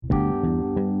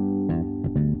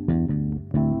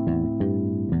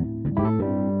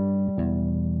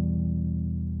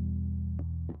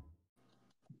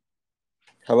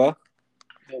Hello?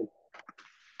 Good.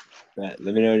 Right,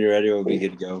 let me know when you're ready. We'll be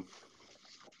good to go.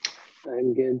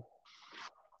 I'm good.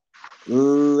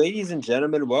 Ladies and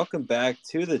gentlemen, welcome back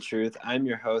to The Truth. I'm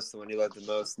your host, the one you love the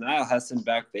most, Niall Hesson,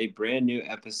 back with a brand new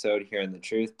episode here in The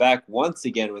Truth. Back once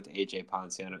again with AJ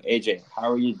Ponciano. AJ, how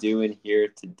are you doing here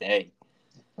today?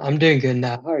 I'm doing good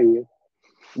now. How are you?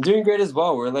 I'm doing great as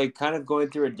well. We're kind of going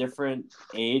through a different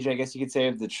age, I guess you could say,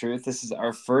 of The Truth. This is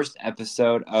our first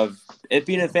episode of it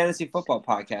being a fantasy football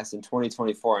podcast in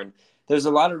 2024. And there's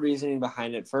a lot of reasoning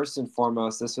behind it. First and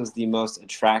foremost, this was the most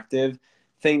attractive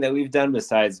thing that we've done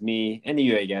besides me and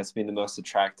you, I guess, being the most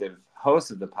attractive host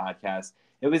of the podcast.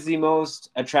 It was the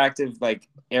most attractive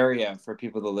area for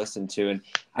people to listen to. And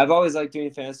I've always liked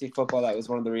doing fantasy football. That was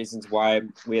one of the reasons why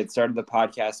we had started the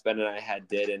podcast, Ben and I had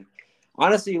did. And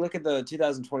honestly, you look at the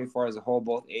 2024 as a whole,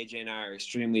 both AJ and I are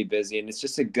extremely busy, and it's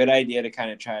just a good idea to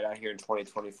kind of try it out here in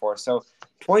 2024. So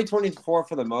 2024,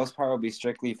 for the most part, will be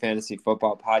strictly fantasy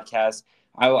football podcast.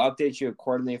 I will update you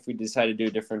accordingly if we decide to do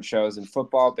different shows in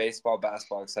football, baseball,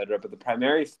 basketball, etc. But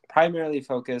the primarily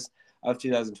focus of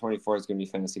 2024 is going to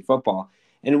be fantasy football.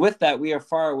 And with that, we are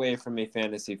far away from a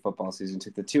fantasy football season.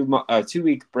 Took the 2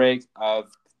 week break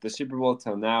of the Super Bowl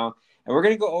till now. And we're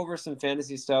going to go over some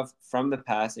fantasy stuff from the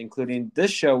past, including this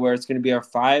show where it's going to be our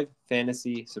 5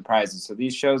 fantasy surprises. So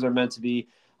these shows are meant to be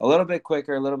a little bit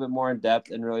quicker, a little bit more in depth,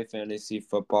 and really fantasy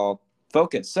football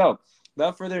focused. So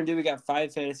without further ado, we got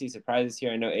 5 fantasy surprises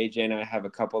here. I know AJ and I have a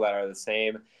couple that are the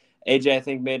same. AJ, I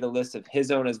think, made a list of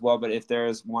his own as well, but if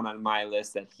there's one on my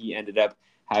list that he ended up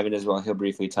having as well, he'll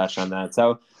briefly touch on that.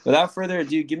 So without further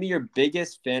ado, give me your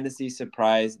biggest fantasy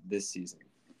surprise this season.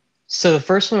 So the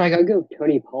first one I gotta go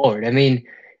Tony Pollard. I mean,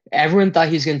 everyone thought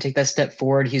he was gonna take that step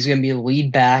forward. He's gonna be a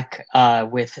lead back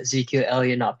with Ezekiel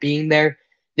Elliott not being there.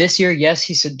 This year, yes,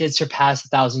 he did surpass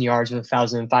 1,000 yards with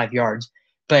 1,005 yards,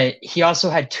 but he also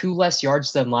had 2 less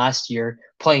yards than last year,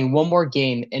 playing one more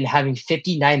game and having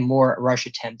 59 more rush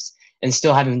attempts and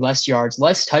still having less yards,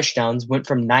 less touchdowns, went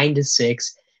from 9 to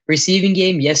 6. Receiving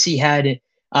game, yes, he had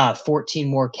 14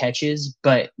 more catches,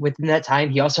 but within that time,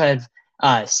 he also had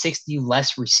 60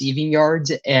 less receiving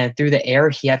yards, and through the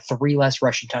air, he had 3 less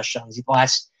rushing touchdowns.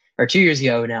 Last or 2 years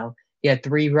ago now, he had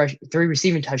three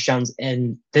receiving touchdowns,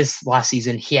 and this last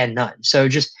season he had none. So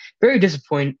just very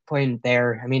disappointing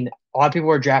there. I mean, a lot of people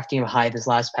were drafting him high this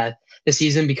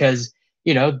season because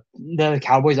the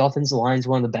Cowboys' offensive line is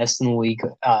one of the best in the league.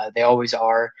 They always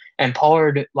are. And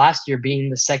Pollard last year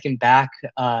being the second back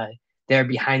there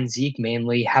behind Zeke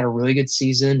mainly had a really good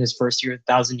season. His first year,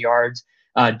 1,000 yards,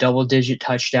 double-digit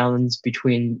touchdowns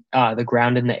between the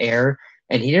ground and the air,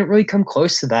 and he didn't really come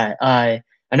close to that.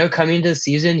 I know coming into the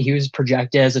season, he was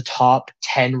projected as a top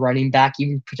 10 running back,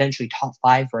 even potentially top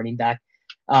 5 running back.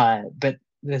 But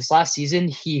this last season,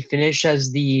 he finished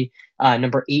as the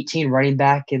number 18 running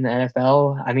back in the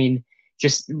NFL. I mean,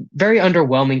 just very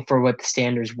underwhelming for what the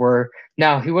standards were.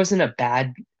 Now, he wasn't a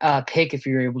bad pick if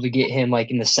you were able to get him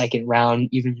like in the second round,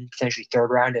 even potentially third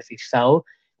round if he fell.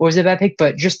 Was a bad pick,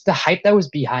 but just the hype that was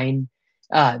behind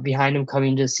him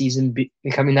coming to the season,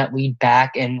 becoming that lead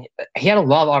back, and he had a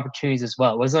lot of opportunities as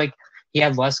well. It wasn't like he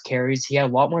had less carries; he had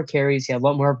a lot more carries, he had a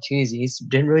lot more opportunities. He just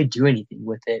didn't really do anything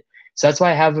with it. So that's why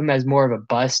I have him as more of a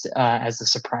bust, as a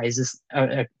surprises,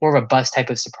 more of a bust type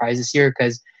of surprise this year.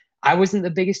 Because I wasn't the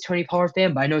biggest Tony Pollard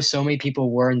fan, but I know so many people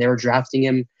were, and they were drafting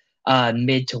him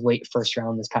mid to late first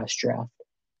round this past draft.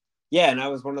 Yeah, and I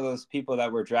was one of those people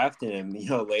that were drafting him,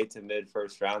 late to mid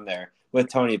first round there with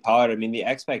Tony Pollard. I mean, the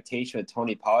expectation with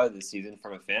Tony Pollard this season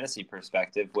from a fantasy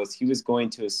perspective was he was going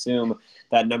to assume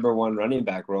that number 1 running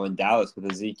back role in Dallas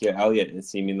with Ezekiel Elliott and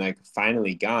seeming like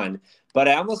finally gone. But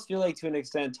I almost feel like to an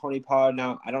extent Tony Pollard,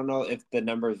 now I don't know if the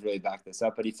numbers really back this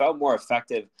up, but he felt more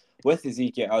effective with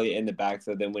Ezekiel Elliott in the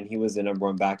backfield than when he was the number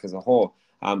 1 back as a whole.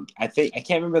 I think I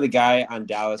can't remember the guy on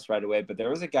Dallas right away, but there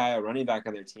was a guy, a running back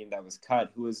on their team that was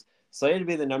cut who was slated to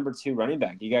be the number 2 running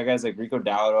back. You got guys like Rico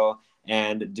Dowdle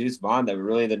and Deuce Vaughn that were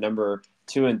really the number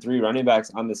 2 and 3 running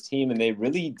backs on this team, and they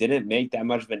really didn't make that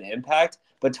much of an impact.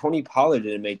 But Tony Pollard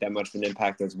didn't make that much of an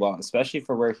impact as well, especially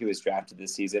for where he was drafted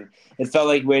this season. It felt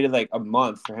like he waited like a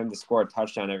month for him to score a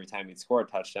touchdown every time he'd score a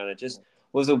touchdown. It just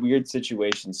was a weird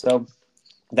situation. So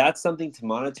that's something to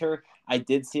monitor. I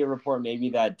did see a report maybe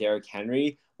that Derrick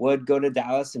Henry would go to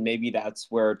Dallas, and maybe that's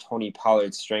where Tony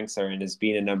Pollard's strengths are in, is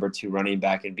being a number 2 running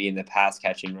back and being the pass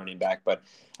catching running back. But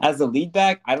as the lead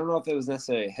back, I don't know if it was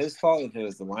necessarily his fault, if it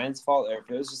was the Lions' fault, or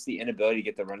if it was just the inability to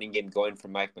get the running game going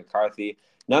from Mike McCarthy.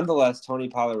 Nonetheless, Tony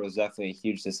Pollard was definitely a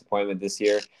huge disappointment this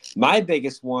year. My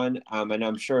biggest one, and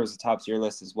I'm sure it was the top of your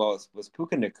list as well, was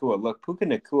Puka Nacua. Look, Puka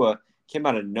Nacua came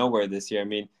out of nowhere this year. I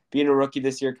mean, being a rookie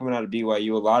this year coming out of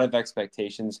BYU, a lot of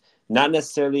expectations, not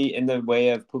necessarily in the way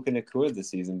of Puka Nacua this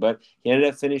season, but he ended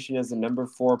up finishing as the number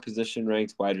 4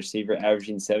 position-ranked wide receiver,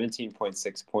 averaging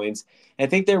 17.6 points. I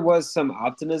think there was some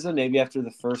optimism maybe after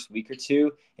the first week or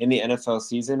two in the NFL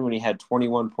season when he had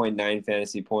 21.9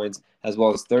 fantasy points as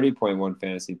well as 30.1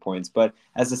 fantasy points. But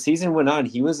as the season went on,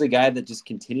 he was the guy that just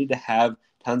continued to have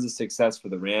tons of success for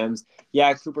the Rams.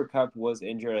 Yeah, Cooper Kupp was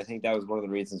injured. I think that was one of the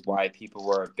reasons why people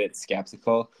were a bit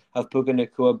skeptical of Puka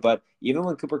Nacua. But even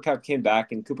when Cooper Kupp came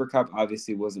back, and Cooper Kupp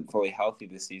obviously wasn't fully healthy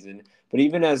this season, but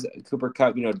even as Cooper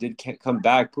Kupp, did come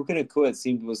back, Puka Nacua, it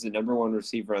seemed, was the number 1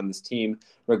 receiver on this team,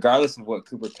 regardless of what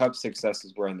Cooper Kupp's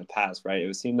successes were in the past, right?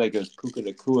 It seemed like it was Puka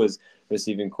Nacua's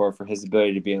receiving core for his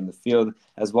ability to be on the field,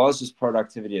 as well as just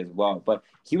productivity as well. But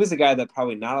he was a guy that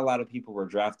probably not a lot of people were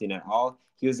drafting at all.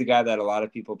 He was the guy that a lot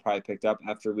of people probably picked up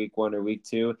after week 1 or week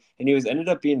 2, and he ended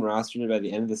up being rostered by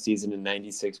the end of the season in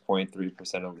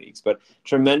 96.3% of leagues. But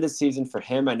tremendous season for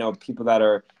him. I know people that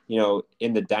are,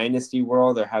 in the dynasty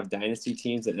world or have dynasty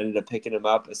teams that ended up picking him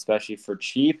up, especially for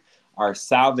cheap, are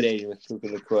salivating with Puka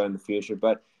Nacua in the future.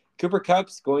 But Cooper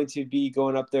Kupp's going to be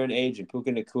going up there in age, and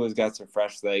Puka Nacua's got some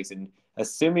fresh legs. And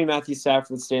assuming Matthew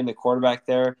Stafford would stay in the quarterback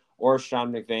there, or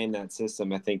Sean McVay in that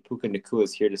system, I think Puka Nacua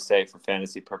is here to stay for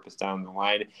fantasy purpose down the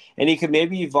line. And he could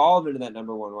maybe evolve into that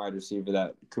number 1 wide receiver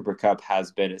that Cooper Kupp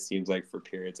has been, it seems like, for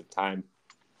periods of time.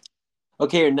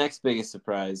 Okay, your next biggest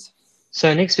surprise.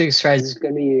 So next biggest surprise is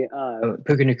going to be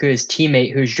Puka Nacua's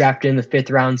teammate, who's drafted in the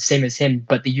 5th round, same as him,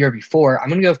 but the year before. I'm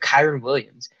going to go with Kyren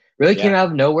Williams. Really came out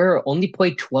of nowhere, only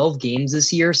played 12 games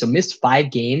this year, so missed 5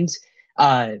 games.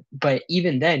 But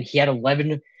even then, he had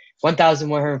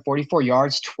 1,144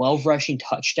 yards, 12 rushing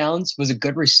touchdowns, was a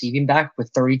good receiving back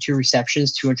with 32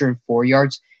 receptions, 204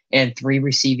 yards, and 3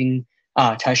 receiving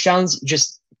touchdowns.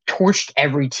 Just torched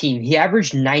every team. He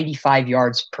averaged 95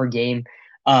 yards per game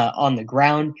on the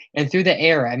ground and through the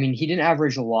air. I mean, he didn't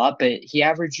average a lot, but he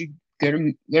averaged a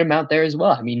good amount there as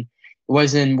well. I mean, it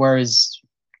wasn't whereas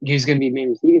he was going to be main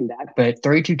receiving back, but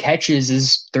 32 catches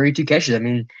is 32 catches. I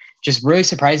mean, just really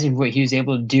surprising what he was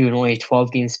able to do in only a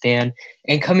 12-game span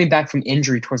and coming back from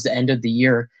injury towards the end of the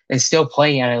year and still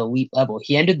playing at an elite level.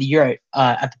 He ended the year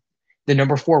at the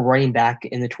number 4 running back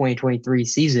in the 2023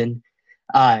 season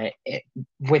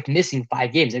with missing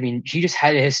 5 games. I mean, he just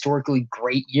had a historically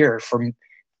great year from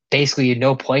basically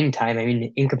no playing time. I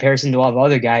mean, in comparison to a lot of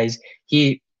other guys,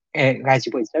 guys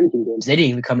who played 17 games, they didn't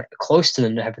even come close to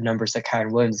the type of numbers that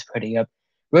Kyren Williams is putting up.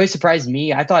 Really surprised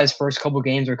me. I thought his first couple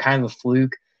games were kind of a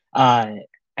fluke.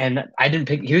 And I didn't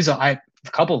pick. He was a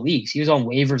couple of leagues. He was on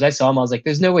waivers. I saw him. I was like,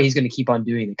 "There's no way he's going to keep on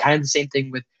doing it." Kind of the same thing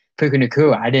with Puka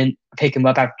Nacua. I didn't pick him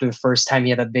up after the first time he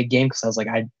had that big game because I was like,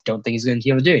 I don't think he's going to be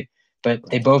able to do it. But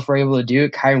they both were able to do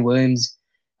it. Kyren Williams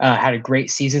had a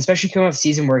great season, especially coming off a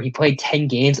season where he played 10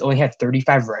 games, only had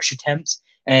 35 rush attempts,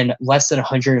 and less than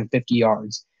 150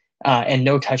 yards, and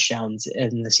no touchdowns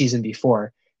in the season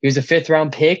before. He was a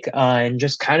 5th-round pick and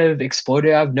just kind of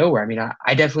exploded out of nowhere. I mean,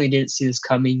 I definitely didn't see this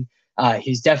coming.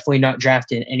 He's definitely not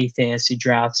drafted in any fantasy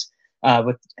drafts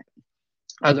with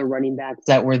other running backs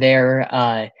that were there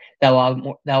that a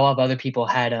lot of other people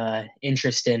had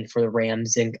interest in for the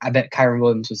Rams. And I bet Kyren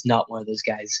Williams was not one of those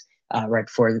guys right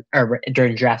before or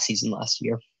during draft season last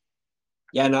year.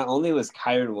 Yeah, not only was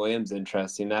Kyren Williams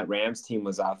interesting, that Rams team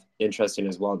was interesting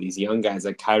as well. These young guys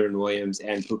like Kyren Williams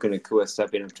and Puka Nacua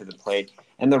stepping up to the plate,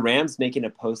 and the Rams making a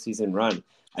postseason run.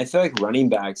 I feel like running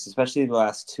backs, especially the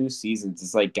last 2 seasons,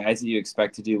 is like guys that you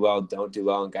expect to do well don't do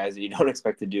well, and guys that you don't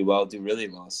expect to do well do really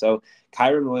well. So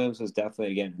Kyren Williams was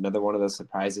definitely, again, another one of those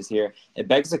surprises here. It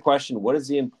begs the question, what is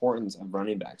the importance of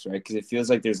running backs, right? Because it feels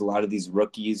like there's a lot of these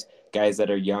rookies, guys that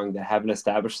are young that haven't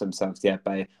established themselves yet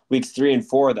by weeks 3 and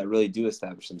 4 that really do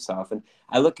establish themselves. And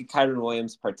I look at Kyren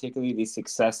Williams, particularly the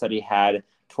success that he had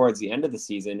towards the end of the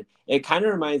season. It kind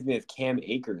of reminds me of Cam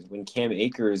Akers when Cam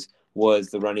Akers was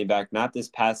the running back, not this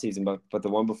past season, but the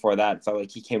one before that. Felt like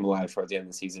he came alive towards the end of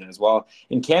the season as well.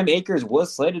 And Cam Akers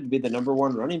was slated to be the number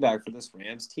 1 running back for this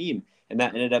Rams team, and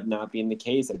that ended up not being the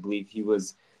case. I believe he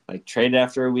was like traded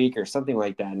after a week or something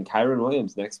like that. And Kyren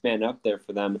Williams, next man up there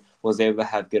for them, was able to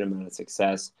have good amount of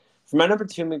success. For my number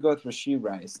 2, I'm going to go with Rashee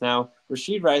Rice. Now,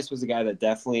 Rashee Rice was a guy that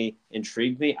definitely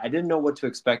intrigued me. I didn't know what to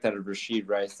expect out of Rashee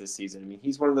Rice this season. I mean,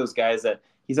 he's one of those guys that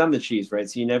he's on the Chiefs, right?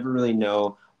 So you never really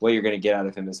know what you're going to get out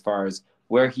of him as far as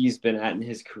where he's been at in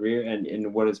his career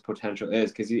and what his potential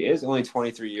is, because he is only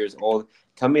 23 years old,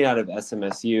 coming out of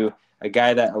SMSU, a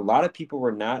guy that a lot of people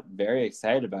were not very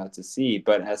excited about to see.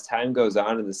 But as time goes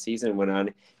on and the season went on,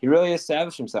 he really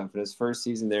established himself in his first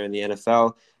season there in the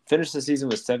NFL. Finished the season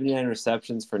with 79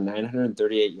 receptions for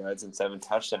 938 yards and 7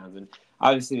 touchdowns. And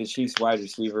obviously the Chiefs wide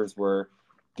receivers were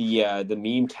the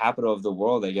meme capital of the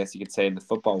world, I guess you could say, in the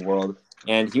football world.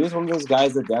 And he was one of those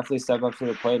guys that definitely stepped up to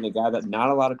the plate, and a guy that not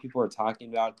a lot of people are talking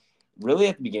about really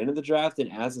at the beginning of the draft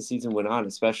and as the season went on,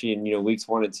 especially in weeks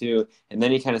 1 and 2. And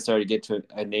then he kind of started to get to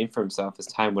a name for himself as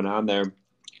time went on there,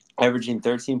 averaging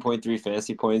 13.3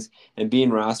 fantasy points and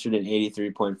being rostered at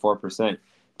 83.4%.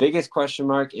 Biggest question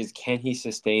mark is, can he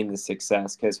sustain the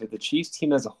success? Because with the Chiefs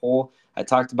team as a whole, I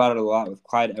talked about it a lot with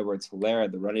Clyde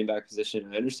Edwards-Helaire, the running back position.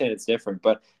 I understand it's different,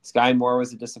 but Sky Moore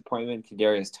was a disappointment.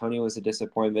 Kadarius Toney was a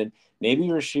disappointment. Maybe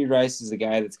Rashee Rice is the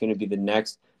guy that's going to be the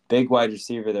next big wide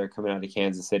receiver there coming out of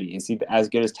Kansas City. Is he as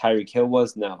good as Tyreek Hill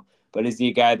was? No. But is he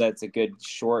a guy that's a good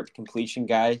short completion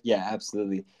guy? Yeah,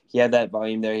 absolutely. He had that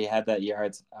volume there. He had that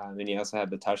yards, and he also had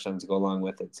the touchdowns to go along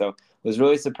with it. So was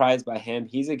really surprised by him.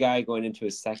 He's a guy going into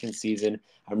his second season.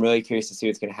 I'm really curious to see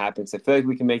what's going to happen. So I feel like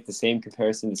we can make the same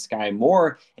comparison to Sky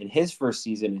Moore in his first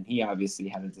season, and he obviously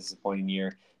had a disappointing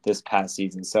year this past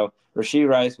season. So Rashee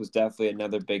Rice was definitely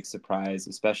another big surprise,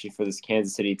 especially for this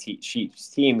Kansas City Chiefs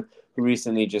team who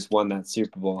recently just won that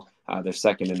Super Bowl, their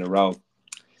second in a row.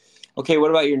 Okay,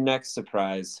 what about your next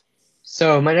surprise?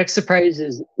 So my next surprise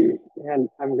is, and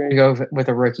I'm going to go with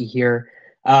a rookie here.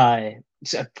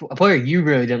 So a player you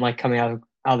really didn't like coming out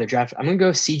of the draft. I'm going to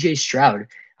go C.J. Stroud.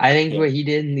 I think what he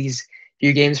did in these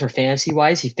few games for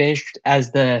fantasy-wise, he finished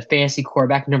as the fantasy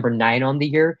quarterback number 9 on the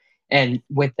year. And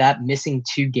with that, missing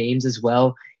 2 games as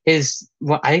well,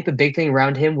 I think the big thing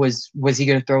around him was he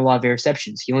going to throw a lot of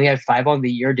interceptions? He only had 5 on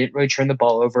the year, didn't really turn the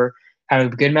ball over, had a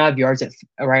good amount of yards at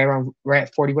right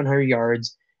at 4,100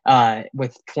 yards,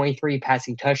 with 23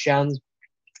 passing touchdowns.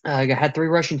 Had 3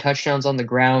 rushing touchdowns on the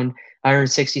ground,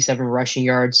 167 rushing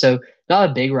yards. So not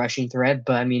a big rushing threat,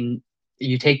 but I mean,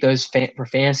 you take those for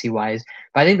fantasy wise.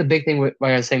 But I think the big thing, like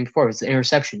I was saying before, was the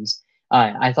interceptions.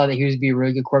 I thought that he would be a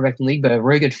really good quarterback in the league, but a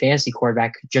really good fantasy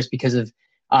quarterback just because of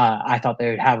I thought they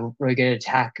would have a really good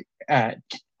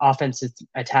offensive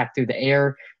attack through the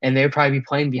air, and they would probably be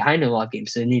playing behind in a lot of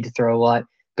games, so they need to throw a lot.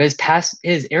 But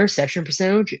his interception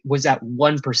percentage was at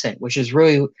 1%, which is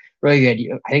really, really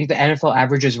good. I think the NFL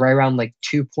average is right around like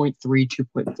 2.3,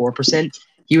 2.4%.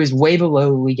 He was way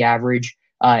below league average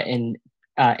in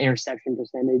interception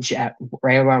percentage at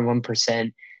right around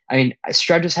 1%. I mean,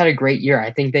 Stroud just had a great year.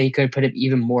 I think that he could put up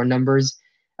even more numbers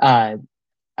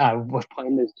with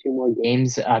playing those 2 more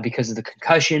games because of the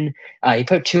concussion. He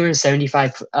put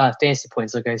 275 fantasy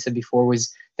points, like I said before,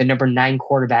 was the number 9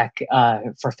 quarterback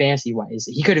for fantasy-wise.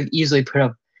 He could have easily put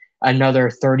up another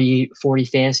 30, 40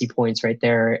 fantasy points right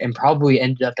there and probably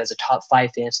ended up as a top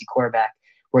 5 fantasy quarterback,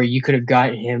 where you could have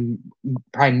gotten him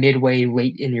probably midway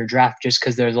late in your draft just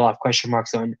because there's a lot of question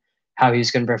marks on how he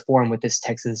was going to perform with this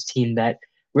Texans team that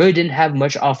really didn't have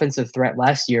much offensive threat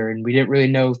last year, and we didn't really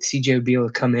know if CJ would be able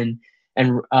to come in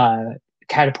and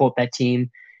catapult that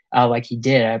team like he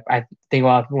did. I think a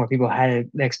lot more people had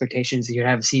the expectations he would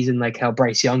have a season like how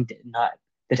Bryce Young did, not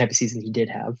the type of season he did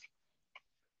have.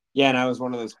 Yeah, and I was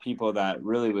one of those people that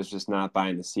really was just not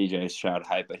buying the CJ Stroud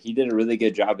hype, but he did a really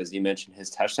good job. As you mentioned, his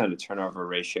touchdown to turnover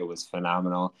ratio was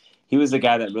phenomenal. He was the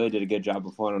guy that really did a good job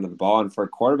of holding onto the ball, and for a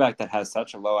quarterback that has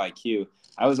such a low IQ,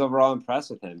 I was overall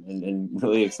impressed with him and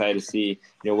really excited to see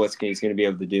what he's going to be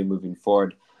able to do moving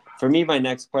forward. For me, my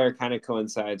next player kind of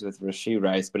coincides with Rashee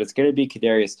Rice, but it's going to be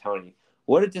Kadarius Toney.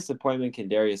 What a disappointment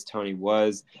Kadarius Toney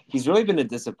was. He's really been a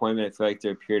disappointment, I feel like,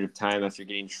 through a period of time after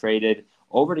getting traded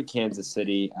over to Kansas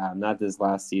City, not this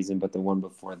last season, but the one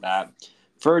before that.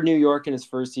 For New York in his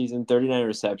first season, 39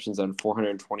 receptions on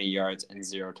 420 yards and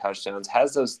 0 touchdowns.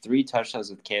 Has those 3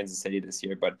 touchdowns with Kansas City this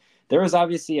year, but there was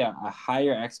obviously a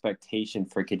higher expectation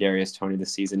for Kadarius Toney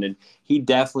this season, and he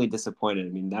definitely disappointed. I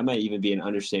mean, that might even be an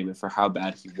understatement for how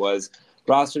bad he was.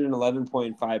 Rostered in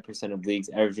 11.5% of leagues,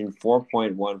 averaging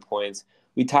 4.1 points.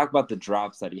 We talk about the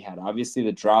drops that he had. Obviously,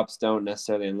 the drops don't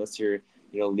necessarily, unless your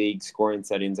league scoring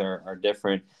settings are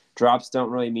different. Drops don't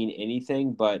really mean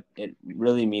anything, but it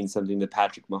really means something to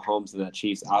Patrick Mahomes and that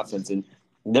Chiefs offense. And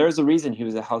there's a reason he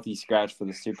was a healthy scratch for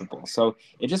the Super Bowl. So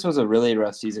it just was a really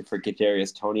rough season for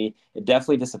Kadarius Toney. It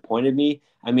definitely disappointed me.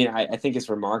 I mean, I think it's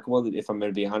remarkable, if I'm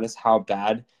going to be honest, how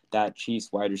bad that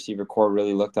Chiefs wide receiver core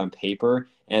really looked on paper,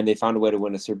 and they found a way to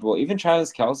win a Super Bowl. Even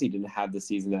Travis Kelce didn't have the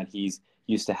season that he's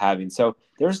used to having. So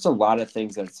there's just a lot of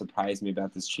things that surprised me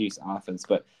about this Chiefs offense.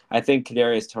 But I think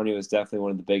Kadarius Toney was definitely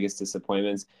one of the biggest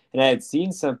disappointments. And I had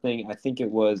seen something, I think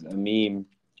it was a meme,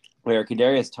 where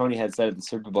Kadarius Toney had said at the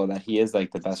Super Bowl that he is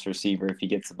like the best receiver if he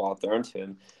gets the ball thrown to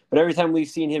him. But every time we've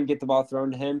seen him get the ball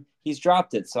thrown to him, he's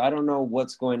dropped it. So I don't know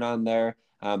what's going on there.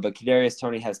 But Kadarius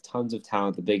Toney has tons of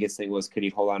talent. The biggest thing was, could he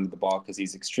hold on to the ball, because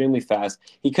he's extremely fast.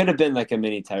 He could have been like a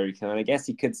mini Tyreek Hill, and I guess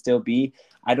he could still be.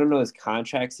 I don't know his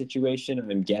contract situation,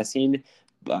 I'm guessing.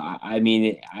 I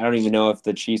mean, I don't even know if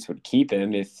the Chiefs would keep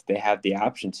him if they have the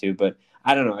option to, but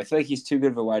I don't know. I feel like he's too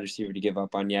good of a wide receiver to give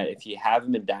up on yet. If you have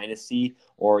him in Dynasty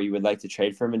or you would like to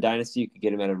trade for him in Dynasty, you could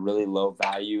get him at a really low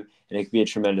value, and it could be a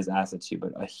tremendous asset to you.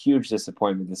 But a huge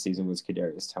disappointment this season was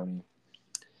Kadarius Toney.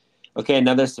 Okay,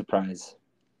 another surprise.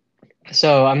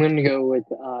 So I'm going to go with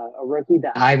a rookie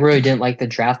that I really didn't like the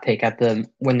draft pick at the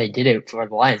when they did it for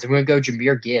the Lions. I'm going to go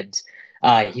Jahmyr Gibbs.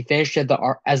 He finished as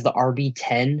the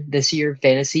RB10 this year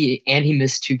fantasy, and he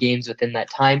missed 2 games within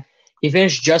that time. He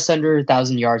finished just under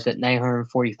 1,000 yards at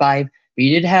 945, but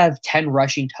he did have 10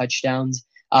 rushing touchdowns.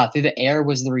 Through the air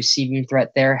was the receiving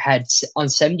threat there. Had on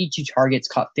 72 targets,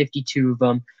 caught 52 of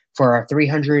them for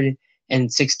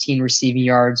 316 receiving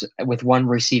yards with 1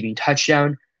 receiving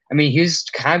touchdown. I mean, he's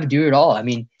kind of do it all. I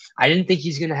mean, I didn't think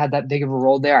he's going to have that big of a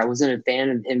role there. I wasn't a fan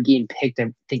of him getting picked,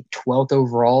 I think, 12th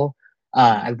overall.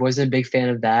 I wasn't a big fan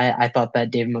of that. I thought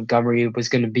that David Montgomery was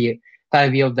going to probably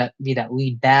be able to be that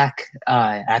lead back.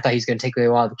 I thought he was going to take away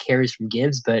a lot of the carries from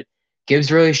Gibbs, but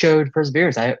Gibbs really showed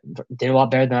perseverance. I did a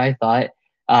lot better than I thought.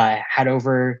 Had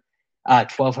over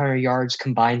 1,200 yards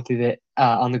combined through the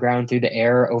on the ground, through the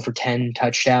air, over 10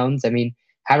 touchdowns. I mean,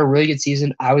 had a really good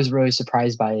season. I was really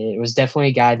surprised by it. It was definitely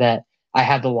a guy that I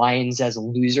had the Lions as a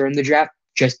loser in the draft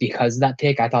just because of that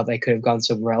pick. I thought they could have gone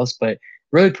somewhere else, but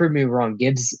really proved me wrong.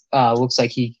 Gibbs looks like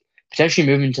he potentially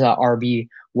moved into the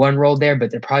RB1 role there,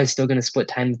 but they're probably still going to split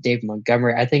time with Dave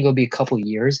Montgomery. I think it'll be a couple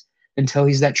years until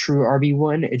he's that true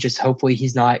RB1. It just hopefully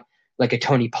he's not like a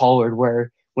Tony Pollard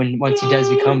where once he does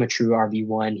become a true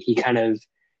RB1, he kind of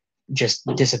just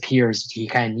disappears. He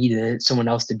kind of needed someone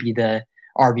else to be the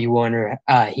RB1, or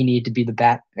he needed to be the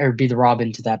bat or be the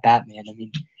Robin to that Batman. I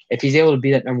mean, if he's able to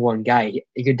be that number one guy,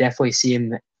 you could definitely see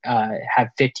him have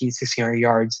 1,600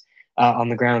 yards on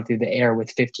the ground through the air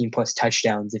with 15 plus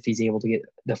touchdowns if he's able to get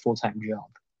the full-time job.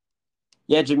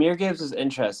 Yeah, Jahmyr Gibbs is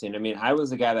interesting. I mean, I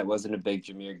was a guy that wasn't a big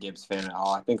Jahmyr Gibbs fan at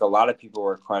all. I think a lot of people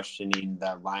were questioning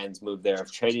the Lions' move there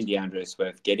of trading DeAndre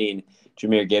Swift, getting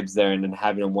Jahmyr Gibbs there, and then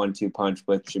having a 1-2 punch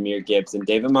with Jahmyr Gibbs and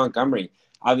David Montgomery.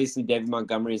 Obviously, David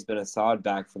Montgomery has been a solid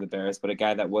back for the Bears, but a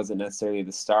guy that wasn't necessarily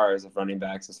the stars of running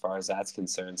backs as far as that's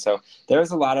concerned. So there's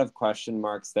a lot of question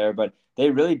marks there, but they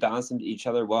really balanced into each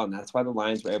other well, and that's why the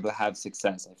Lions were able to have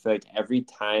success. I feel like every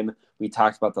time we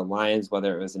talked about the Lions,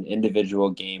 whether it was an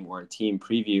individual game or a team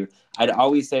preview, I'd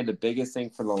always say the biggest thing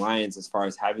for the Lions as far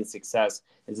as having success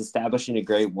is establishing a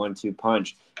great 1-2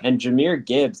 punch. And Jahmyr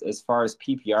Gibbs, as far as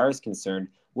PPR is concerned,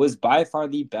 was by far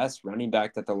the best running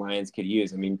back that the Lions could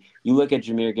use. I mean, you look at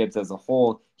Jahmyr Gibbs as a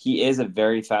whole, he is a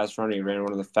very fast runner. He ran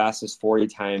one of the fastest 40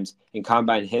 times in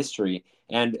combine history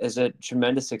and is a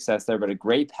tremendous success there, but a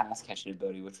great pass catching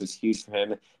ability, which was huge for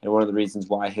him and one of the reasons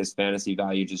why his fantasy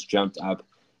value just jumped up.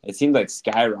 It seemed like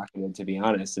skyrocketed, to be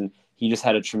honest, and he just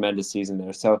had a tremendous season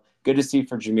there. So good to see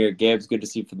for Jahmyr Gibbs, good to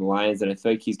see for the Lions, and I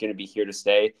feel like he's going to be here to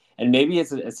stay. And maybe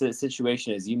it's a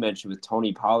situation, as you mentioned, with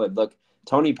Tony Pollard. Look,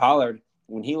 Tony Pollard,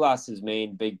 when he lost his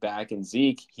main big back in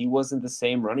Zeke, he wasn't the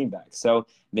same running back. So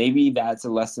maybe that's a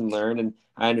lesson learned. And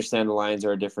I understand the Lions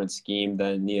are a different scheme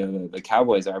than the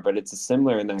Cowboys are, but it's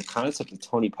similar in that concept of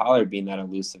Tony Pollard being that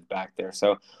elusive back there.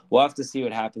 So we'll have to see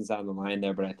what happens down the line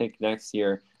there. But I think next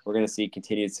year we're going to see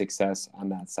continued success on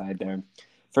that side there.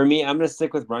 For me, I'm going to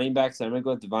stick with running backs. I'm going to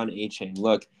go with Devon Achane.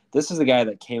 Look, this is a guy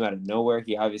that came out of nowhere.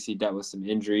 He obviously dealt with some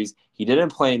injuries. He didn't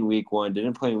play in week 1,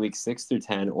 didn't play in week 6 through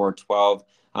 10 or 12.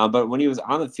 But when he was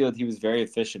on the field, he was very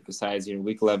efficient besides,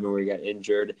 week 11 where he got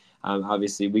injured,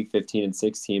 obviously week 15 and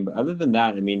 16. But other than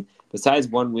that, I mean, besides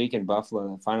 1 week in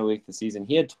Buffalo, the final week of the season,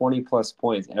 he had 20-plus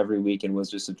points every week and was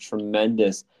just a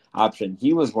tremendous option.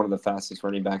 He was one of the fastest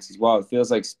running backs as well. It feels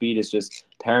like speed is just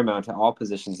paramount to all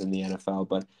positions in the NFL.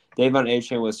 But Devon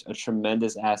Achane was a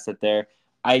tremendous asset there.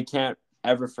 I can't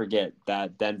ever forget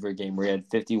that Denver game where he had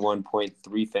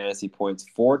 51.3 fantasy points,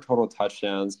 4 total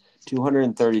touchdowns,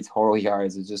 230 total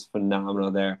yards. It's just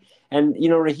phenomenal there. And,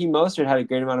 Raheem Mostert had a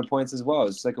great amount of points as well.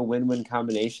 It's just like a win-win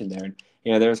combination there.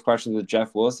 And, there was questions with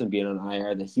Jeff Wilson being on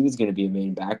IR that he was going to be a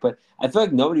main back. But I feel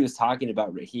like nobody was talking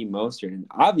about Raheem Mostert. And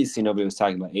obviously nobody was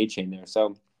talking about Achane there.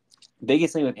 So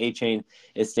biggest thing with Achane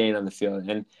is staying on the field.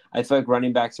 And I feel like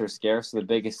running backs are scarce. So the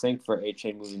biggest thing for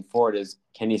Achane moving forward is,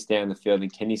 can he stay on the field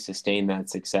and can he sustain that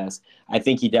success? I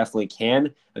think he definitely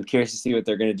can. I'm curious to see what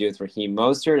they're going to do with Raheem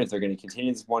Mostert, if they're going to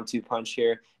continue this 1-2 punch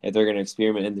here, if they're going to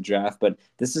experiment in the draft. But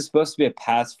this is supposed to be a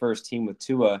pass-first team with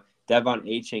Tua. Devon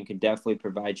Achane can definitely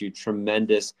provide you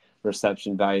tremendous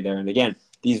reception value there. And again,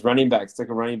 these running backs, it's like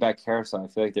a running back carousel. I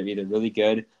feel like they're either really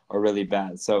good or really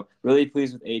bad. So really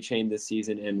pleased with Achane this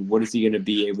season, and what is he going to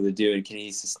be able to do, and can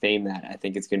he sustain that? I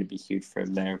think it's going to be huge for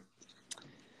him there.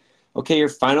 Okay, your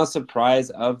final surprise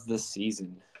of the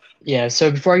season. Yeah,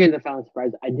 so before I get into the final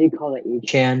surprise, I did call it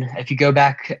Achan. If you go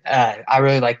back, I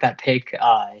really like that pick.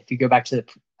 If you go back to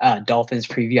the Dolphins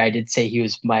preview, I did say he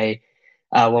was my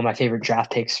one of my favorite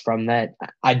draft picks from that.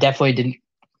 I definitely didn't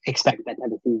expect that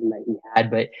type of season that he had,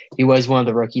 but he was one of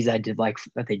the rookies I did like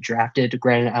that they drafted.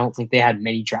 Granted, I don't think they had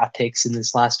many draft picks in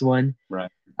this last one. Right.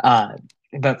 Uh,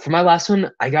 but for my last one,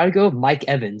 I got to go with Mike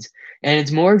Evans. And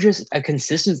it's more just a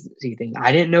consistency thing.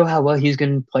 I didn't know how well he was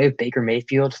going to play with Baker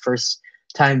Mayfield first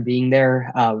time being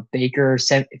there. Baker,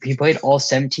 he played all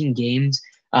 17 games.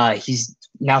 He's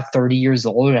now 30 years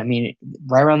old. I mean,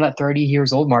 right around that 30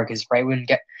 years old mark is right when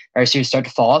our series start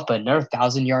to fall off. But another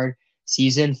 1,000-yard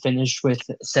season, finished with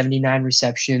 79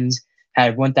 receptions,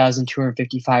 had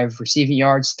 1,255 receiving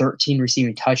yards, 13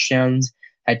 receiving touchdowns,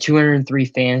 had 203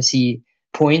 fantasy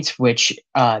points, which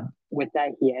with that,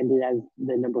 he ended as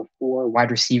the number 4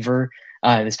 wide receiver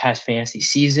this past fantasy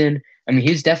season. I mean,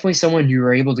 he's definitely someone you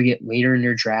were able to get later in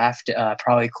your draft,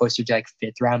 probably closer to like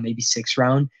 5th round, maybe 6th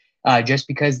round, just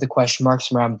because the question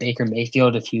marks around Baker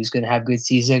Mayfield, if he was going to have a good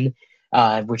season,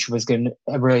 which was going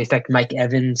to really affect Mike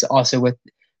Evans. Also, with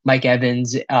Mike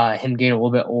Evans, him getting a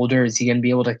little bit older, is he going to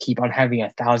be able to keep on having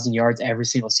 1,000 yards every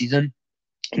single season?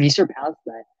 And he surpassed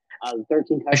that.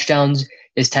 13 touchdowns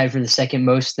is tied for the second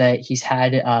most that he's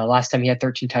had. Last time he had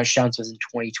 13 touchdowns was in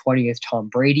 2020 with Tom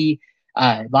Brady.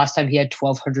 Last time he had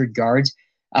 1,200 yards,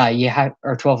 or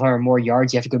 1,200 more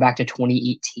yards. You have to go back to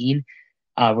 2018,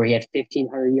 where he had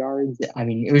 1,500 yards. I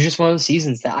mean, it was just one of those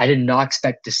seasons that I did not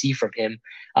expect to see from him.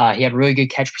 He had really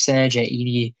good catch percentage at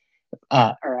 80,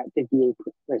 or at 58%.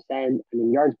 I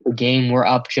mean, yards per game were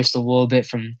up just a little bit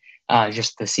from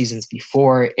just the seasons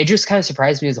before. It just kind of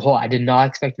surprised me as a whole. I did not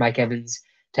expect Mike Evans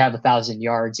to have 1,000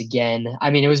 yards again. I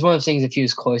mean, it was one of those things. If he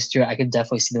was close to it, I could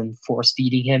definitely see them force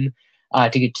feeding him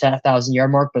to get to that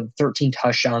 1,000-yard mark. But 13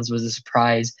 touchdowns was a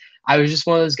surprise. I was just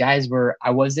one of those guys where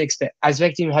I was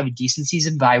expecting him to have a decent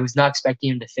season, but I was not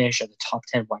expecting him to finish as a top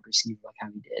 10 wide receiver like how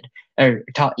he did,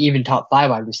 or even top 5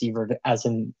 wide receiver as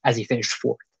he finished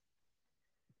 4th.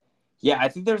 Yeah, I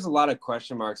think there's a lot of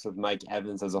question marks with Mike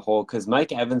Evans as a whole because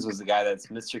Mike Evans was the guy that's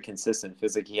Mr. Consistent.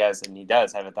 Feels like he has, and he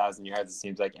does have 1,000 yards. It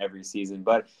seems like every season,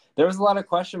 but there was a lot of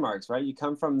question marks, right? You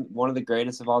come from one of the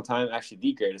greatest of all time, actually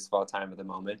the greatest of all time at the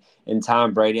moment, and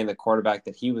Tom Brady and the quarterback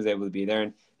that he was able to be there.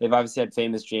 And they've obviously had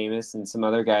famous Jameis and some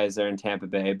other guys there in Tampa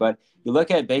Bay, but you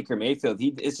look at Baker Mayfield,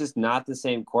 it's just not the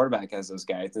same quarterback as those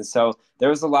guys. And so there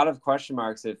was a lot of question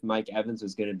marks if Mike Evans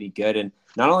was going to be good. And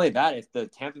not only that, if the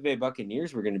Tampa Bay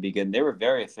Buccaneers were going to be good, and they were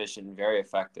very efficient and very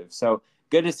effective. So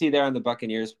good to see there on the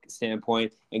Buccaneers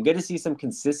standpoint, and good to see some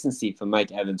consistency from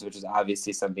Mike Evans, which is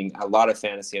obviously something a lot of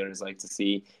fantasy owners like to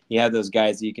see. You have those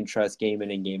guys that you can trust game in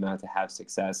and game out to have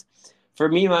success. For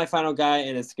me, my final guy,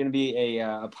 and it's going to be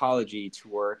a apology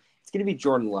tour. It's going to be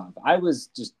Jordan Love. I was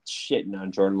just shitting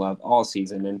on Jordan Love all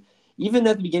season, and even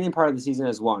at the beginning part of the season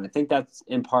as well. And I think that's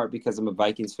in part because I'm a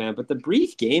Vikings fan. But the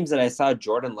brief games that I saw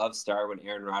Jordan Love start when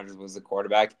Aaron Rodgers was the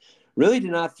quarterback really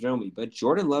did not thrill me. But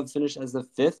Jordan Love finished as the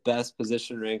 5th best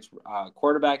position-ranked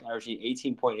quarterback, averaging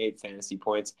 18.8 fantasy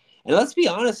points. And let's be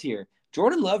honest here,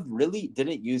 Jordan Love really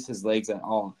didn't use his legs at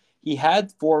all. He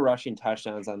had 4 rushing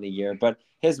touchdowns on the year, but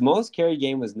his most carried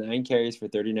game was 9 carries for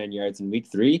 39 yards in week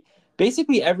 3.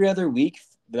 Basically every other week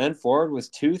then forward was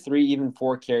 2, 3, even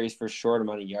 4 carries for a short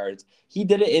amount of yards. He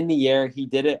did it in the air. He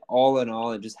did it all in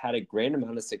all and just had a great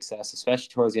amount of success, especially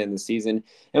towards the end of the season.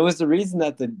 It was the reason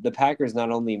that the Packers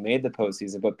not only made the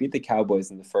postseason, but beat the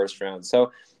Cowboys in the first round.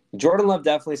 So Jordan Love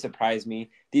definitely surprised me.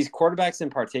 These quarterbacks in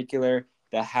particular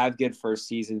that have good first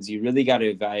seasons, you really got to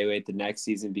evaluate the next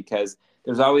season because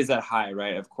there's always that high,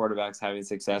 right, of quarterbacks having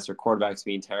success or quarterbacks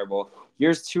being terrible.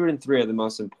 Years 2 and 3 are the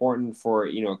most important for,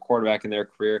 a quarterback in their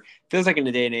career. Feels like in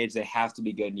the day and age, they have to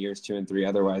be good in years 2 and 3.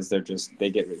 Otherwise, they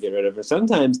get rid of it.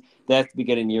 Sometimes they have to be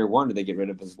good in year 1 or they get rid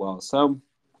of as well. So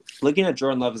looking at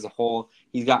Jordan Love as a whole,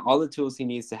 he's got all the tools he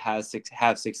needs to have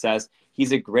success.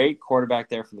 He's a great quarterback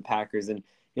there for the Packers. And,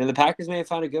 the Packers may have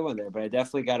found a good one there, but I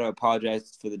definitely got to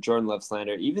apologize for the Jordan Love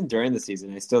slander. Even during the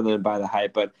season, I still didn't buy the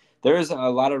hype, but there's a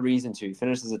lot of reason to. He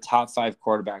finished as a top 5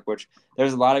 quarterback, which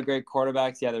there's a lot of great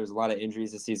quarterbacks. Yeah, there was a lot of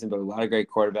injuries this season, but a lot of great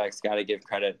quarterbacks. Got to give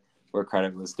credit where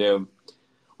credit was due.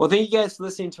 Well, thank you guys for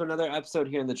listening to another episode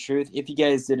here in The Truth. If you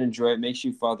guys did enjoy it, make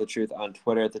sure you follow The Truth on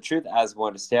Twitter at The Truth as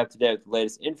one to stay up to date with the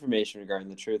latest information regarding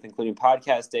The Truth, including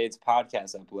podcast dates,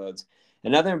 podcast uploads,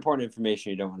 and other important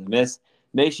information you don't want to miss.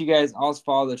 Make sure you guys also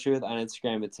follow The Truth on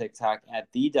Instagram and TikTok at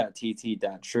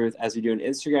the.tt.truth as we do an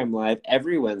Instagram Live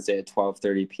every Wednesday at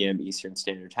 12:30 p.m. Eastern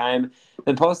Standard Time.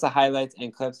 Then post the highlights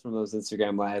and clips from those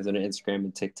Instagram Lives on our Instagram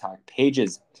and TikTok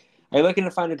pages. Are you looking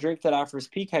to find a drink that offers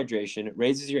peak hydration,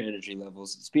 raises your energy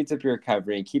levels, speeds up your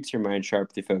recovery, and keeps your mind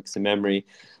sharp through focus and memory?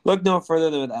 Look no further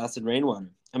than with Acid Rainwater.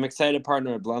 I'm excited to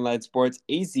partner with Blindlight Sports,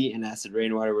 AZ, and Acid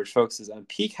Rainwater, which focuses on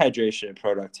peak hydration and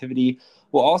productivity,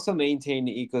 will also maintain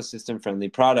the ecosystem-friendly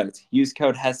product. Use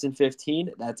code HESSON15,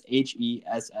 that's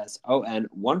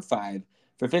HESSON15,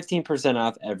 for 15%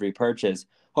 off every purchase.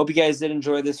 Hope you guys did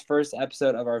enjoy this first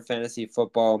episode of our fantasy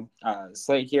football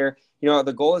slate here.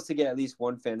 The goal is to get at least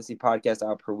one fantasy podcast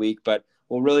out per week, but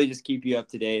we'll really just keep you up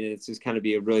to date, and it's just kind of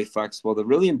be a really flexible. The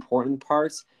really important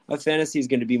parts of fantasy is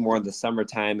going to be more in the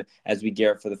summertime as we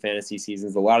gear up for the fantasy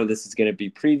seasons. A lot of this is going to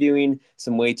be previewing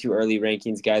some way too early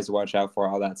rankings, guys to watch out for,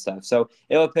 all that stuff. So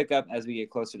it will pick up as we get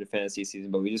closer to fantasy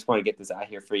season, but we just want to get this out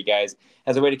here for you guys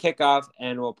as a way to kick off,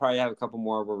 and we'll probably have a couple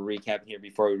more we're recapping here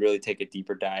before we really take a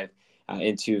deeper dive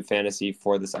into fantasy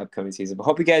for this upcoming season. But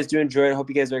hope you guys do enjoy it. Hope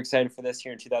you guys are excited for this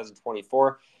here in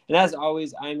 2024. And as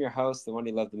always, I'm your host, the one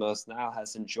you love the most, Niall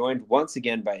Hesson, joined once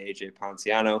again by AJ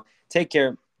Ponciano. Take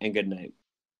care and good night.